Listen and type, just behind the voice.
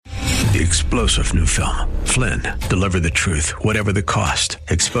The explosive new film, Flynn, deliver the truth, whatever the cost.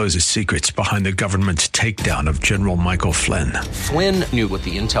 Exposes secrets behind the government's takedown of General Michael Flynn. Flynn knew what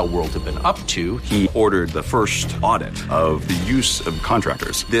the intel world had been up to. He ordered the first audit of the use of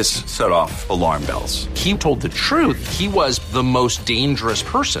contractors. This set off alarm bells. He told the truth. He was the most dangerous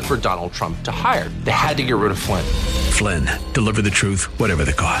person for Donald Trump to hire. They had to get rid of Flynn. Flynn, deliver the truth, whatever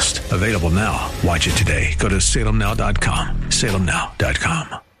the cost. Available now. Watch it today. Go to salemnow.com.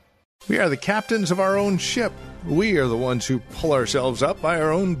 salemnow.com. We are the captains of our own ship. We are the ones who pull ourselves up by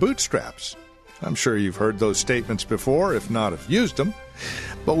our own bootstraps. I'm sure you've heard those statements before, if not have used them.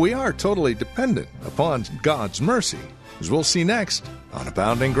 But we are totally dependent upon God's mercy, as we'll see next on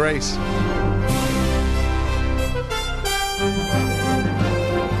Abounding Grace.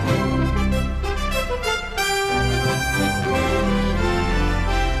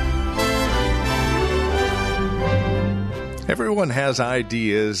 Everyone has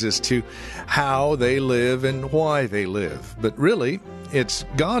ideas as to how they live and why they live, but really, it's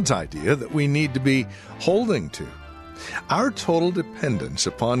God's idea that we need to be holding to. Our total dependence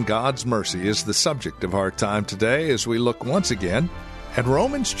upon God's mercy is the subject of our time today as we look once again at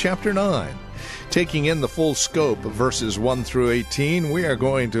Romans chapter 9. Taking in the full scope of verses 1 through 18, we are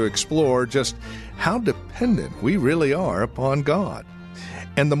going to explore just how dependent we really are upon God.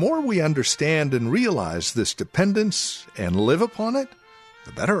 And the more we understand and realize this dependence and live upon it,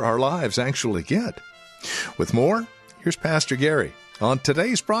 the better our lives actually get. With more, here's Pastor Gary on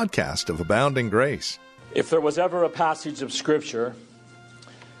today's broadcast of Abounding Grace. If there was ever a passage of Scripture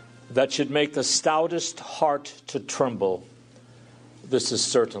that should make the stoutest heart to tremble, this is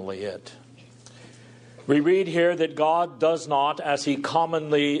certainly it. We read here that God does not, as he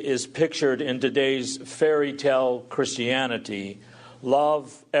commonly is pictured in today's fairy tale Christianity,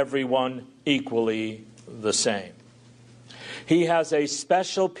 love everyone equally the same. He has a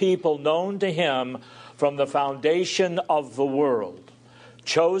special people known to him from the foundation of the world,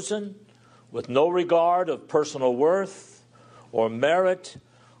 chosen with no regard of personal worth or merit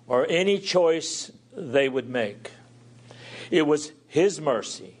or any choice they would make. It was his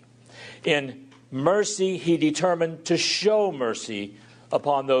mercy. In mercy, he determined to show mercy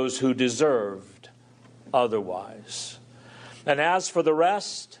upon those who deserved otherwise. And as for the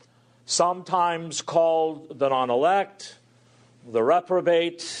rest, sometimes called the non-elect, the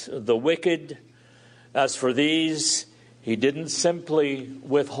reprobate, the wicked, as for these, he didn't simply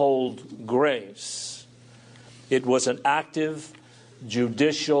withhold grace. It was an active,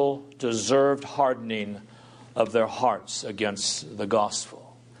 judicial, deserved hardening of their hearts against the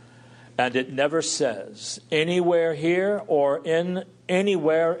gospel. And it never says anywhere here or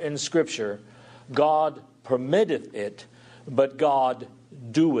anywhere in Scripture, God permitteth it, but God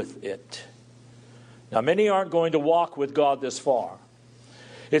doeth it. Now, many aren't going to walk with God this far.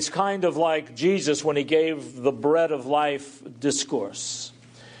 It's kind of like Jesus when he gave the bread of life discourse.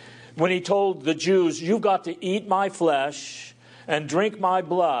 When he told the Jews, you've got to eat my flesh and drink my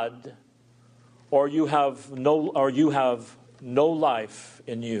blood, or you have no life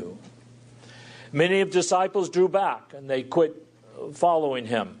in you. Many of the disciples drew back and they quit following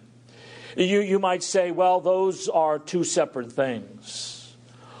him. You might say, well, those are two separate things.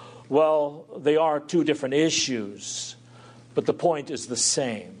 Well, they are two different issues, but the point is the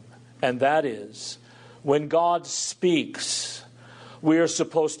same. And that is, when God speaks, we are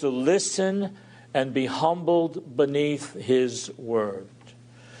supposed to listen and be humbled beneath his word.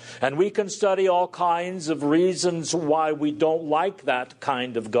 And we can study all kinds of reasons why we don't like that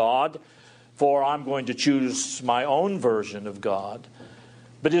kind of God, for I'm going to choose my own version of God.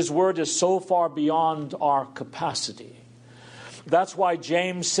 But his word is so far beyond our capacity. That's why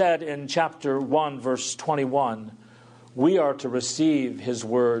James said in chapter 1, verse 21, we are to receive his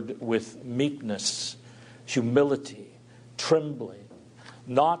word with meekness, humility, trembling,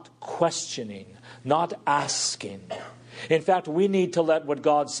 not questioning, not asking. In fact, we need to let what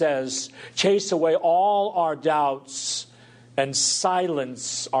God says chase away all our doubts and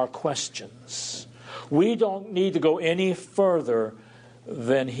silence our questions. We don't need to go any further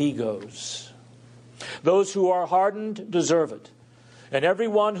than he goes. Those who are hardened deserve it. And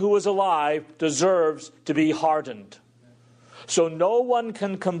everyone who is alive deserves to be hardened. So no one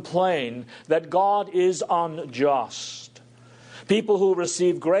can complain that God is unjust. People who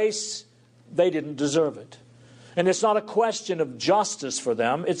receive grace, they didn't deserve it. And it's not a question of justice for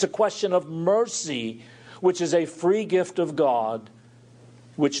them. It's a question of mercy, which is a free gift of God,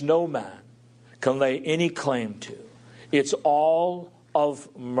 which no man can lay any claim to. It's all of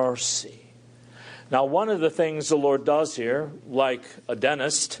mercy. Now, one of the things the Lord does here, like a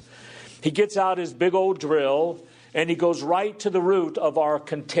dentist, he gets out his big old drill And he goes right to the root of our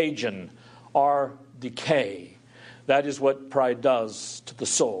contagion, our decay. That is what pride does to the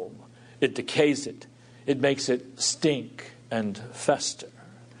soul. It decays it. It makes it stink and fester.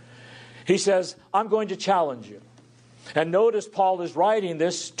 He says, I'm going to challenge you. And notice Paul is writing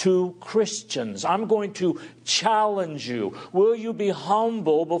this to Christians. I'm going to challenge you. Will you be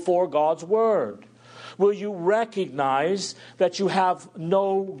humble before God's word? Will you recognize that you have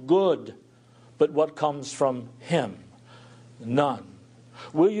no good but what comes from Him? None.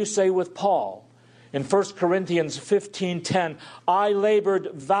 Will you say with Paul in 1 Corinthians 15:10, I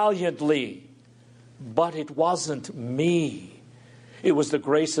labored valiantly, but it wasn't me. It was the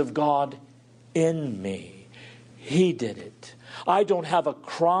grace of God in me. He did it. I don't have a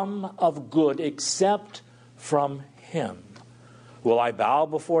crumb of good except from Him. Will I bow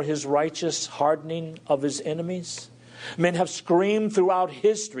before His righteous hardening of His enemies? Men have screamed throughout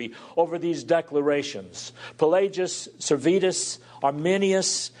history over these declarations. Pelagius, Servetus,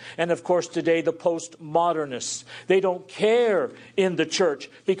 Arminius, and of course today the postmodernists. They don't care in the church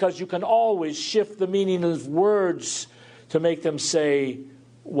because you can always shift the meaning of words to make them say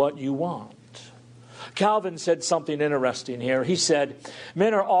what you want. Calvin said something interesting here. He said,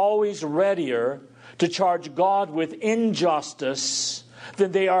 men are always readier to charge God with injustice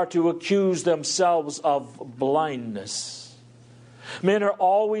than they are to accuse themselves of blindness. Men are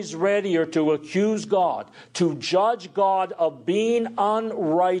always readier to accuse God, to judge God of being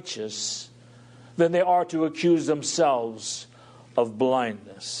unrighteous, than they are to accuse themselves of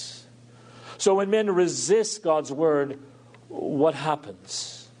blindness. So when men resist God's word, what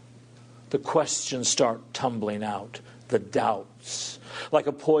happens? The questions start tumbling out, the doubts. Like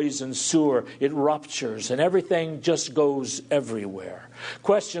a poison sewer, it ruptures and everything just goes everywhere.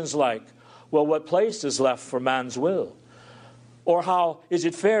 Questions like, well, what place is left for man's will? Or how is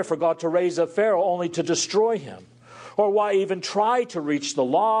it fair for God to raise up Pharaoh only to destroy him? Or why even try to reach the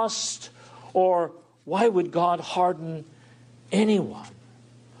lost? Or why would God harden anyone?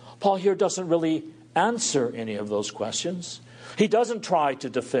 Paul here doesn't really answer any of those questions. He doesn't try to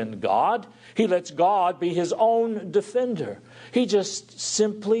defend God. He lets God be his own defender. He just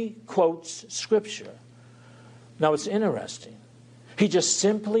simply quotes Scripture. Now it's interesting. He just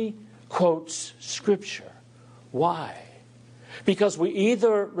simply quotes Scripture. Why? Because we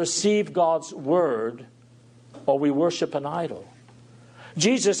either receive God's word or we worship an idol.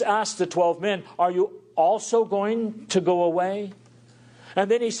 Jesus asked the 12 men, are you also going to go away?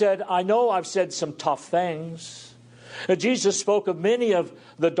 And then he said, I know I've said some tough things. Jesus spoke of many of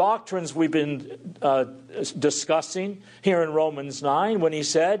the doctrines we've been discussing here in Romans 9 when he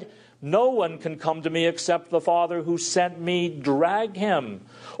said, no one can come to me except the Father who sent me drag him.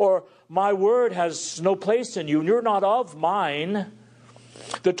 Or my word has no place in you, and you're not of mine.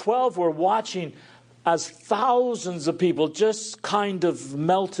 The 12 were watching as thousands of people just kind of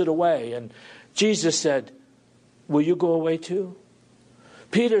melted away. And Jesus said, will you go away too?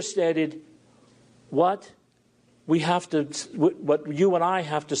 Peter stated, what you and I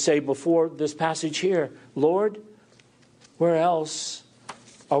have to say before this passage here, Lord, where else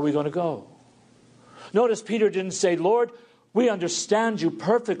are we going to go? Notice Peter didn't say, Lord, we understand you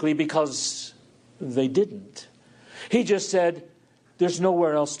perfectly, because they didn't. He just said, there's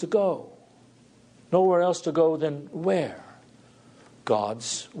nowhere else to go. Nowhere else to go than where?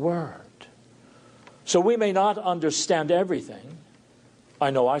 God's Word. So we may not understand everything.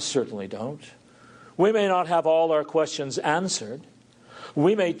 I know I certainly don't. We may not have all our questions answered.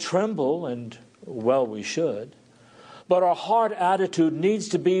 We may tremble, and well, we should. But our heart attitude needs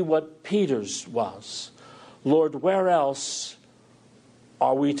to be what Peter's was. Lord, where else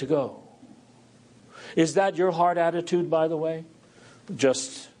are we to go? Is that your heart attitude, by the way?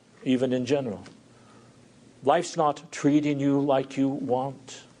 Just even in general. Life's not treating you like you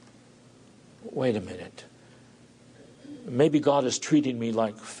want. Wait a minute. Maybe God is treating me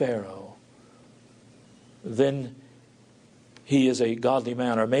like Pharaoh. Then he is a godly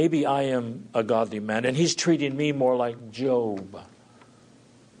man. Or maybe I am a godly man and he's treating me more like Job.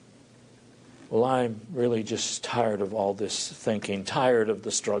 Well, I'm really just tired of all this thinking, tired of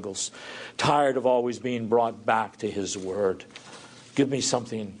the struggles, tired of always being brought back to his word. Give me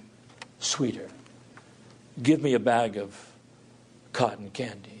something sweeter. Give me a bag of cotton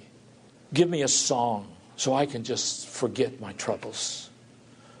candy. Give me a song so I can just forget my troubles.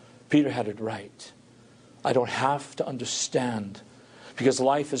 Peter had it right. I don't have to understand, because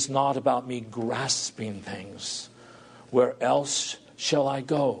life is not about me grasping things. Where else shall I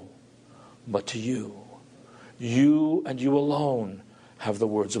go but to you? You and you alone have the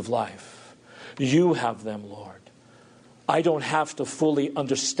words of life. You have them, Lord. I don't have to fully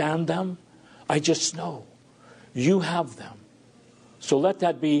understand them. I just know You have them. So let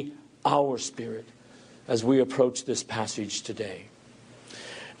that be our spirit as we approach this passage today.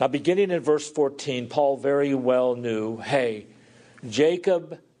 Now, beginning in verse 14, Paul very well knew, hey,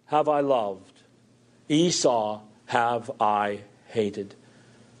 Jacob have I loved, Esau have I hated.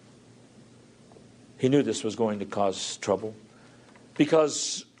 He knew this was going to cause trouble.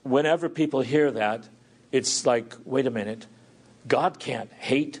 Because whenever people hear that, it's like, wait a minute, God can't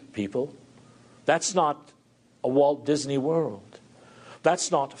hate people. That's not a Walt Disney World.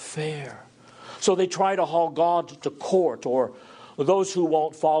 That's not fair. So they try to haul God to court, or those who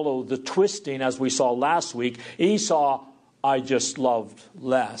won't follow the twisting, as we saw last week, Esau, I just loved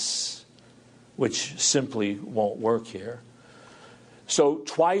less, which simply won't work here. So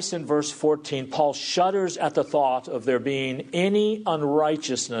twice in verse 14, Paul shudders at the thought of there being any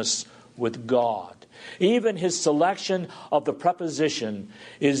unrighteousness with God. Even his selection of the preposition,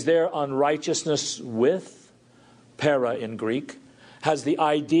 is there unrighteousness with, para in Greek, has the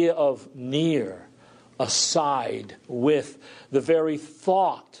idea of near, aside, with, the very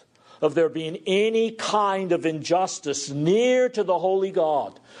thought of there being any kind of injustice near to the holy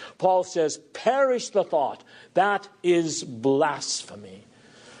God. Paul says, perish the thought. That is blasphemy.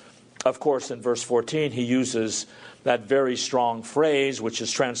 Of course, in verse 14, he uses that very strong phrase, which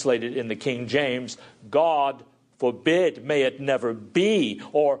is translated in the King James, God forbid, may it never be,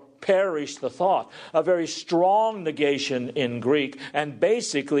 or perish the thought. A very strong negation in Greek, and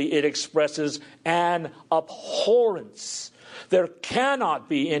basically it expresses an abhorrence. There cannot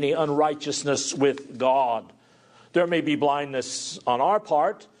be any unrighteousness with God. There may be blindness on our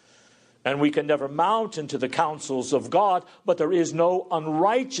part, and we can never mount into the counsels of God, but there is no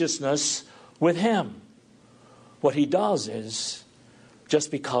unrighteousness with Him. What He does is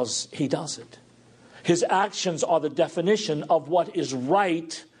just because He does it. His actions are the definition of what is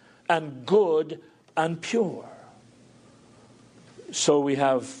right and good and pure. So we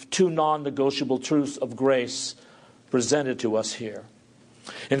have two non-negotiable truths of grace presented to us here.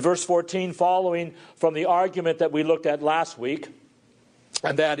 In verse 14, following from the argument that we looked at last week,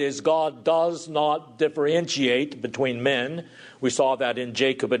 and that is God does not differentiate between men. We saw that in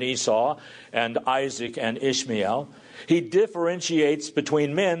Jacob and Esau and Isaac and Ishmael. He differentiates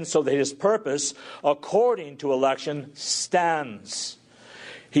between men so that his purpose, according to election, stands.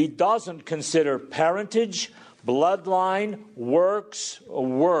 He doesn't consider parentage, bloodline, works, or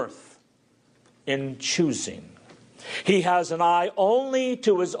worth in choosing. He has an eye only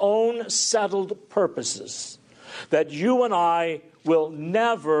to his own settled purposes that you and I will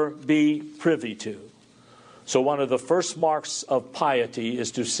never be privy to. So one of the first marks of piety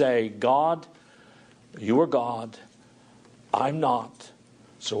is to say, God, you are God, I'm not,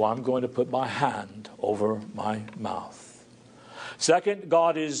 so I'm going to put my hand over my mouth. Second,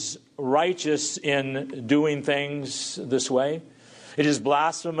 God is righteous in doing things this way. It is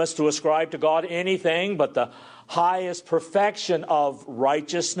blasphemous to ascribe to God anything but the highest perfection of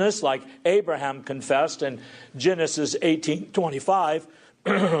righteousness, like Abraham confessed in Genesis 18:25,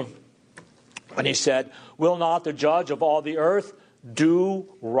 when he said, will not the judge of all the earth do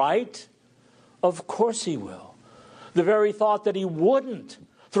right? Of course he will. The very thought that he wouldn't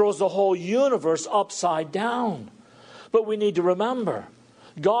throws the whole universe upside down. But we need to remember,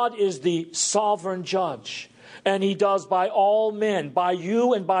 God is the sovereign judge. And He does by all men, by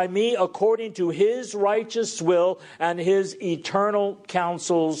you and by me, according to His righteous will and His eternal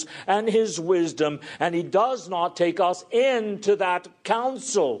counsels and His wisdom. And He does not take us into that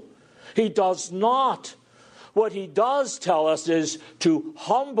counsel. He does not. What He does tell us is to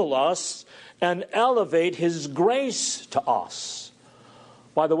humble us and elevate His grace to us.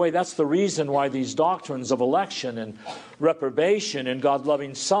 By the way, that's the reason why these doctrines of election and reprobation and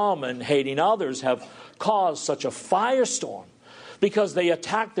God-loving some and hating others have caused such a firestorm, because they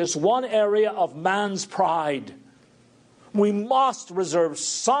attack this one area of man's pride. We must reserve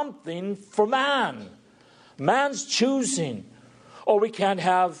something for man, man's choosing, or we can't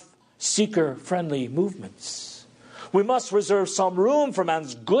have seeker-friendly movements. We must reserve some room for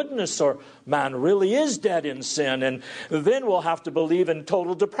man's goodness, or man really is dead in sin, and then we'll have to believe in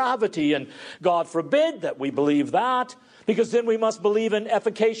total depravity, and God forbid that we believe that, because then we must believe in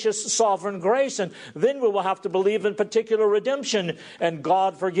efficacious sovereign grace, and then we will have to believe in particular redemption, and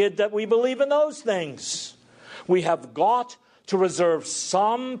God forbid that we believe in those things. We have got to reserve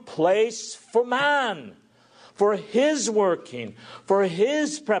some place for man, for his working, for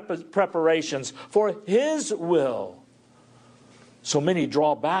his preparations, for his will. So many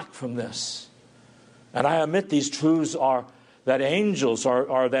draw back from this. And I admit these truths are that angels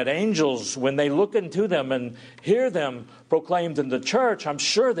when they look into them and hear them proclaimed in the church, I'm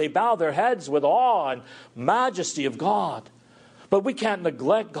sure they bow their heads with awe and majesty of God. But we can't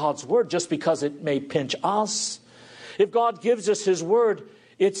neglect God's word just because it may pinch us. If God gives us his word,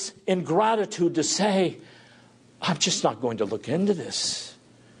 it's ingratitude to say, I'm just not going to look into this.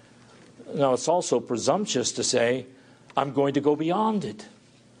 Now, it's also presumptuous to say, I'm going to go beyond it.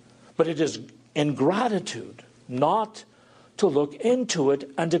 But it is ingratitude not to look into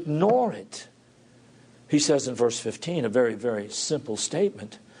it and ignore it. He says in verse 15, a very, very simple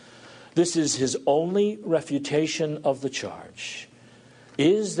statement. This is his only refutation of the charge.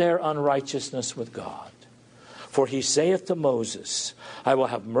 Is there unrighteousness with God? For he saith to Moses, I will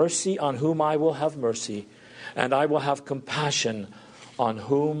have mercy on whom I will have mercy, and I will have compassion on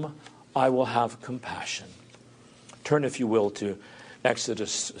whom I will have compassion. Turn, if you will, to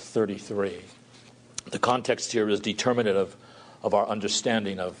Exodus 33. The context here is determinative of our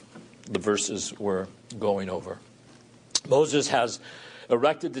understanding of the verses we're going over. Moses has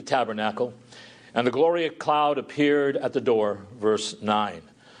erected the tabernacle, and the glory of cloud appeared at the door, verse 9.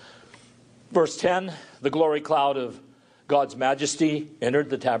 Verse 10, the glory cloud of God's majesty entered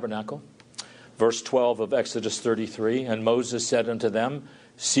the tabernacle. Verse 12 of Exodus 33, and Moses said unto them,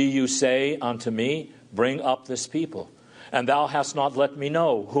 See you say unto me, Bring up this people. And thou hast not let me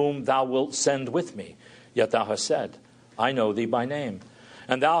know whom thou wilt send with me. Yet thou hast said, I know thee by name.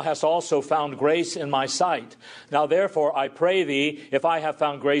 And thou hast also found grace in my sight. Now therefore I pray thee, if I have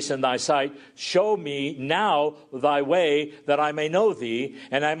found grace in thy sight, show me now thy way, that I may know thee,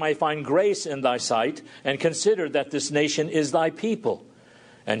 and I may find grace in thy sight, and consider that this nation is thy people.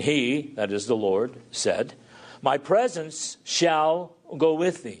 And he, that is the Lord, said, My presence shall go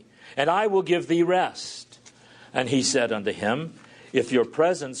with thee, and I will give thee rest. And he said unto him, If your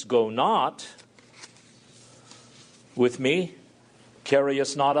presence go not with me, carry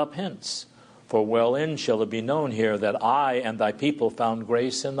us not up hence. For wherein shall it be known here that I and thy people found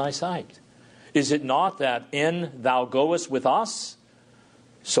grace in thy sight? Is it not that in thou goest with us,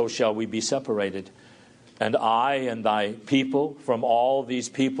 so shall we be separated, and I and thy people from all these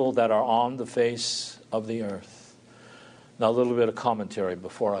people that are on the face of the earth? Now a little bit of commentary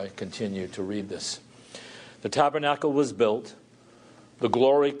before I continue to read this. The tabernacle was built. The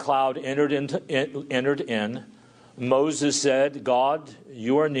glory cloud entered in. Moses said, God,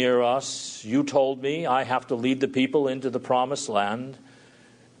 you are near us. You told me I have to lead the people into the promised land.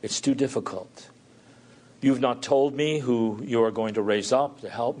 It's too difficult. You've not told me who you are going to raise up to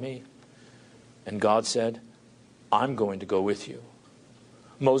help me. And God said, I'm going to go with you.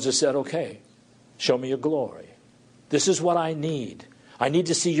 Moses said, okay, show me your glory. This is what I need. I need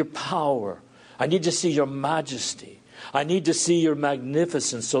to see your power. I need to see your majesty. I need to see your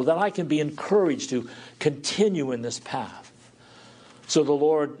magnificence so that I can be encouraged to continue in this path. So the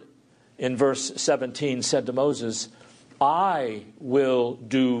Lord, in verse 17, said to Moses, I will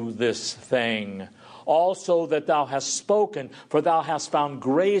do this thing also that thou hast spoken, for thou hast found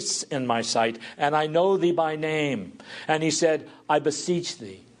grace in my sight, and I know thee by name. And he said, I beseech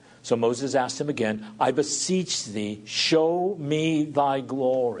thee. So Moses asked him again, I beseech thee, show me thy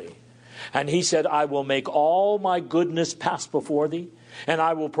glory. And he said, I will make all my goodness pass before thee, and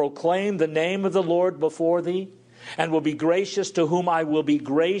I will proclaim the name of the Lord before thee, and will be gracious to whom I will be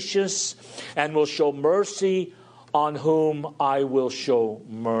gracious, and will show mercy on whom I will show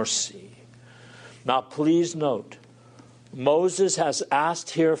mercy. Now please note, Moses has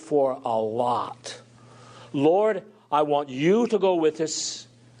asked here for a lot. Lord, I want you to go with us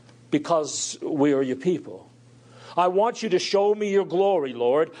because we are your people. I want you to show me your glory,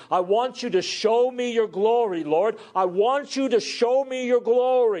 Lord. I want you to show me your glory, Lord. I want you to show me your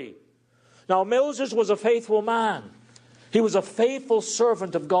glory. Now, Moses was a faithful man. He was a faithful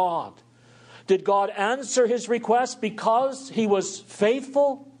servant of God. Did God answer his request because he was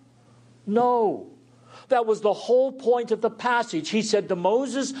faithful? No. That was the whole point of the passage. He said to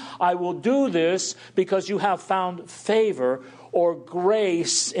Moses, I will do this because you have found favor or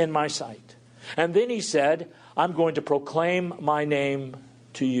grace in my sight. And then he said, I'm going to proclaim my name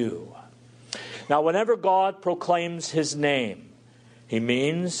to you. Now, whenever God proclaims his name, he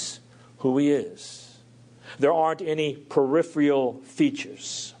means who he is. There aren't any peripheral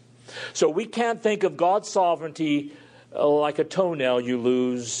features. So we can't think of God's sovereignty like a toenail you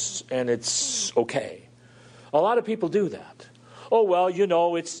lose and it's okay. A lot of people do that. Oh, well, you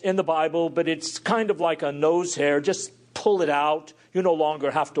know, it's in the Bible, but it's kind of like a nose hair. Just pull it out. You no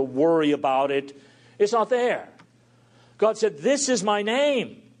longer have to worry about it. It's not there. God said, this is my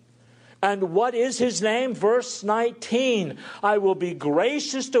name. And what is his name? Verse 19. I will be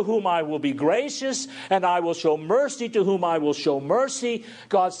gracious to whom I will be gracious, and I will show mercy to whom I will show mercy.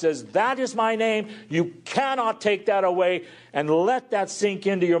 God says, that is my name. You cannot take that away. And let that sink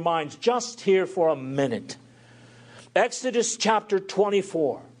into your minds just here for a minute. Exodus chapter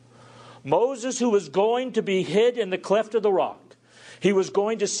 24. Moses, who was going to be hid in the cleft of the rock, he was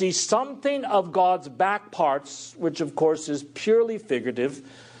going to see something of God's back parts, which of course is purely figurative.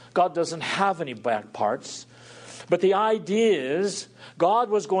 God doesn't have any back parts. But the idea is God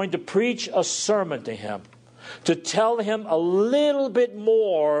was going to preach a sermon to him, to tell him a little bit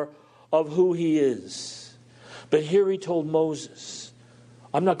more of who he is. But here he told Moses,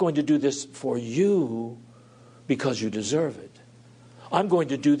 I'm not going to do this for you because you deserve it. I'm going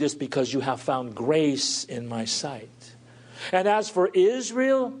to do this because you have found grace in my sight. And as for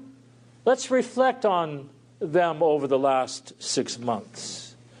Israel, let's reflect on them over the last 6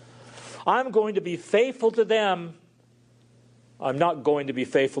 months. I'm going to be faithful to them. I'm not going to be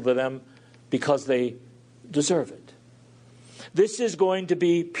faithful to them because they deserve it. This is going to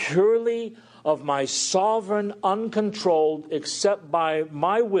be purely of my sovereign, uncontrolled, except by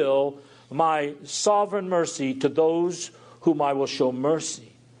my will, my sovereign mercy to those whom I will show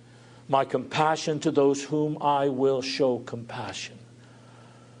mercy, my compassion to those whom I will show compassion.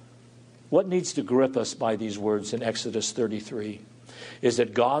 What needs to grip us by these words in Exodus 33 is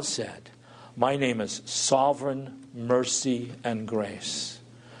that God said, my name is sovereign mercy and grace.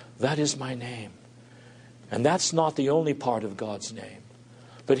 That is my name. And that's not the only part of God's name.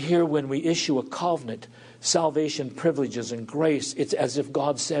 But here when we issue a covenant, salvation, privileges, and grace, it's as if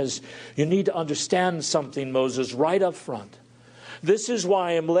God says, you need to understand something, Moses, right up front. This is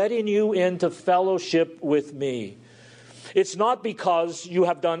why I'm letting you into fellowship with me. It's not because you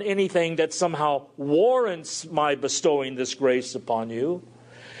have done anything that somehow warrants my bestowing this grace upon you.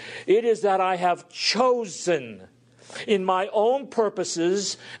 It is that I have chosen in my own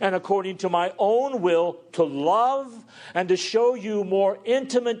purposes and according to my own will to love and to show you more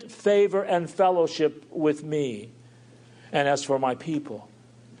intimate favor and fellowship with me. And as for my people,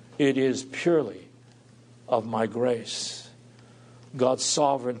 it is purely of my grace. God's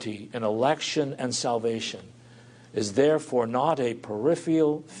sovereignty in election and salvation is therefore not a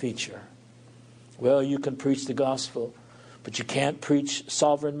peripheral feature. Well, you can preach the gospel, but you can't preach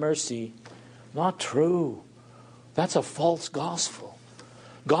sovereign mercy. Not true. That's a false gospel.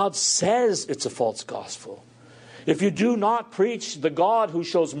 God says it's a false gospel. If you do not preach the God who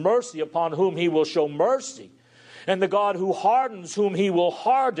shows mercy upon whom he will show mercy, and the God who hardens whom he will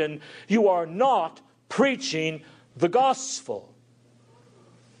harden, you are not preaching the gospel.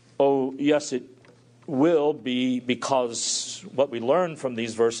 Oh, yes, it will be, because what we learn from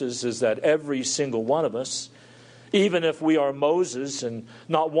these verses is that every single one of us, even if we are Moses, and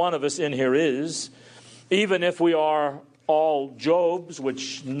not one of us in here is, even if we are all Jobs,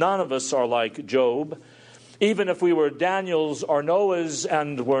 which none of us are like Job, even if we were Daniel's or Noah's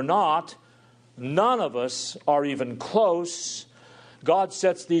and we're not, none of us are even close. God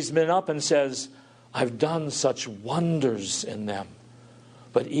sets these men up and says, I've done such wonders in them.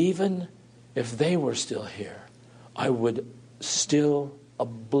 But even if they were still here, I would still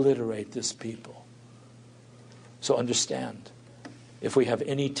obliterate this people. So understand, if we have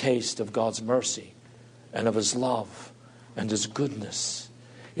any taste of God's mercy and of his love and his goodness,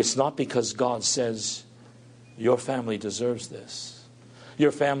 it's not because God says, your family deserves this.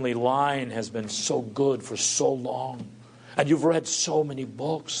 Your family line has been so good for so long. And you've read so many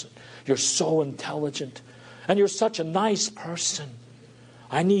books. You're so intelligent. And you're such a nice person.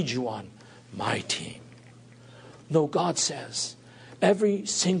 I need you on my team. No, God says, every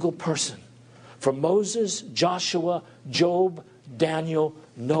single person, from Moses, Joshua, Job, Daniel,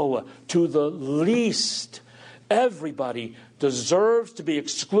 Noah, to the least, everybody deserves to be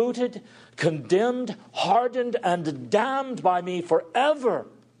excluded, condemned, hardened, and damned by me forever.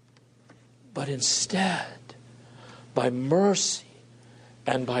 But instead, by mercy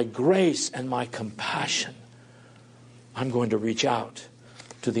and by grace and my compassion, I'm going to reach out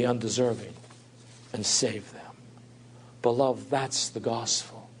to the undeserving and save them. Beloved, that's the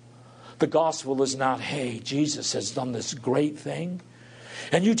gospel. The gospel is not, hey, Jesus has done this great thing,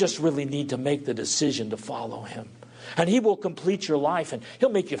 and you just really need to make the decision to follow him. And he will complete your life, and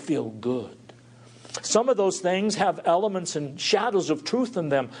he'll make you feel good. Some of those things have elements and shadows of truth in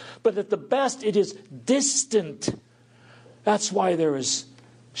them, but at the best it is distant. That's why there is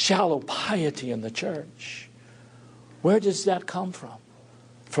shallow piety in the church. Where does that come from?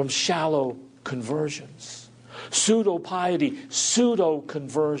 From shallow conversions. Pseudo-piety,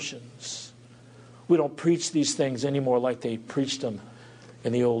 pseudo-conversions. We don't preach these things anymore like they preached them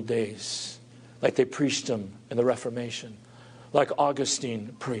in the old days, like they preached them in the Reformation, like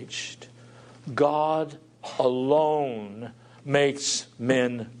Augustine preached. God alone makes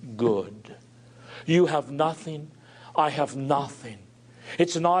men good. You have nothing, I have nothing.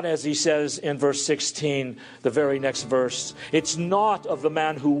 It's not, as he says in verse 16, the very next verse, it's not of the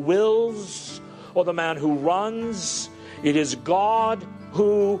man who wills or the man who runs. It is God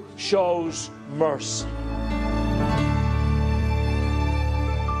who shows mercy.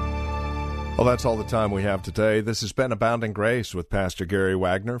 Well, that's all the time we have today. This has been Abounding Grace with Pastor Gary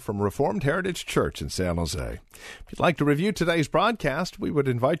Wagner from Reformed Heritage Church in San Jose. If you'd like to review today's broadcast, we would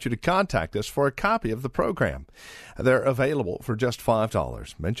invite you to contact us for a copy of the program. They're available for just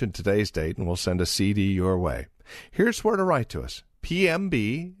 $5. Mention today's date and we'll send a CD your way. Here's where to write to us.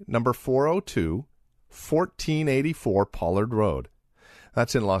 PMB number 402, 1484 Pollard Road.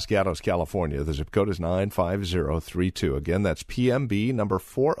 That's in Los Gatos, California. The zip code is 95032. Again, that's PMB number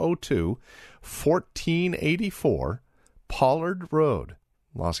 402, 1484 Pollard Road.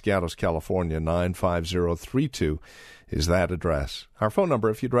 Los Gatos, California, 95032 is that address. Our phone number,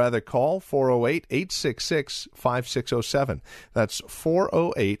 if you'd rather call, 408-866-5607. That's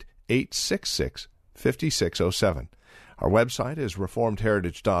 408-866-5607. Our website is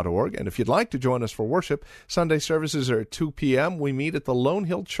reformedheritage.org, and if you'd like to join us for worship, Sunday services are at 2 p.m. We meet at the Lone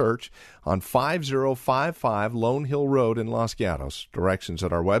Hill Church on 5055 Lone Hill Road in Los Gatos. Directions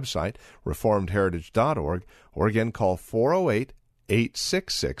at our website, reformedheritage.org, or again, call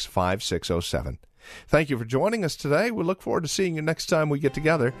 408-866-5607. Thank you for joining us today. We look forward to seeing you next time we get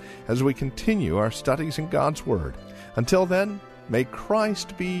together as we continue our studies in God's Word. Until then, may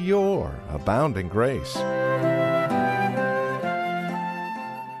Christ be your abounding grace.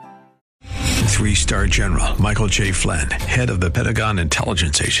 3-star General Michael J. Flynn, head of the Pentagon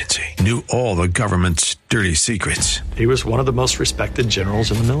Intelligence Agency, knew all the government's dirty secrets. He was one of the most respected generals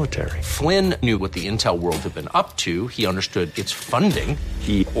in the military. Flynn knew what the intel world had been up to. He understood its funding.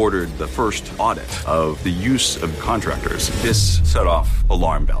 He ordered the first audit of the use of contractors. This set off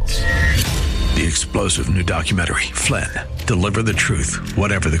alarm bells. The explosive new documentary, Flynn, Deliver the Truth,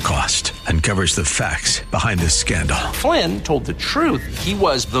 Whatever the Cost, uncovers the facts behind this scandal. Flynn told the truth. He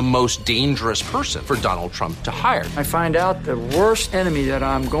was the most dangerous person for Donald Trump to hire. I find out the worst enemy that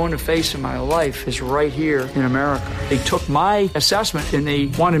I'm going to face in my life is right here in America. They took my assessment and they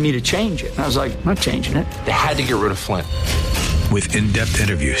wanted me to change it. And I was like, I'm not changing it. They had to get rid of Flynn. With in-depth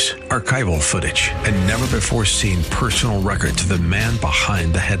interviews, archival footage, and never-before-seen personal records of the man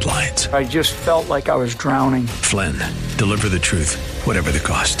behind the headlines. I just felt like I was drowning. Flynn, Deliver the Truth, Whatever the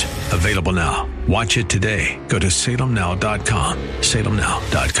Cost. Available now. Watch it today. Go to salemnow.com.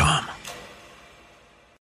 salemnow.com.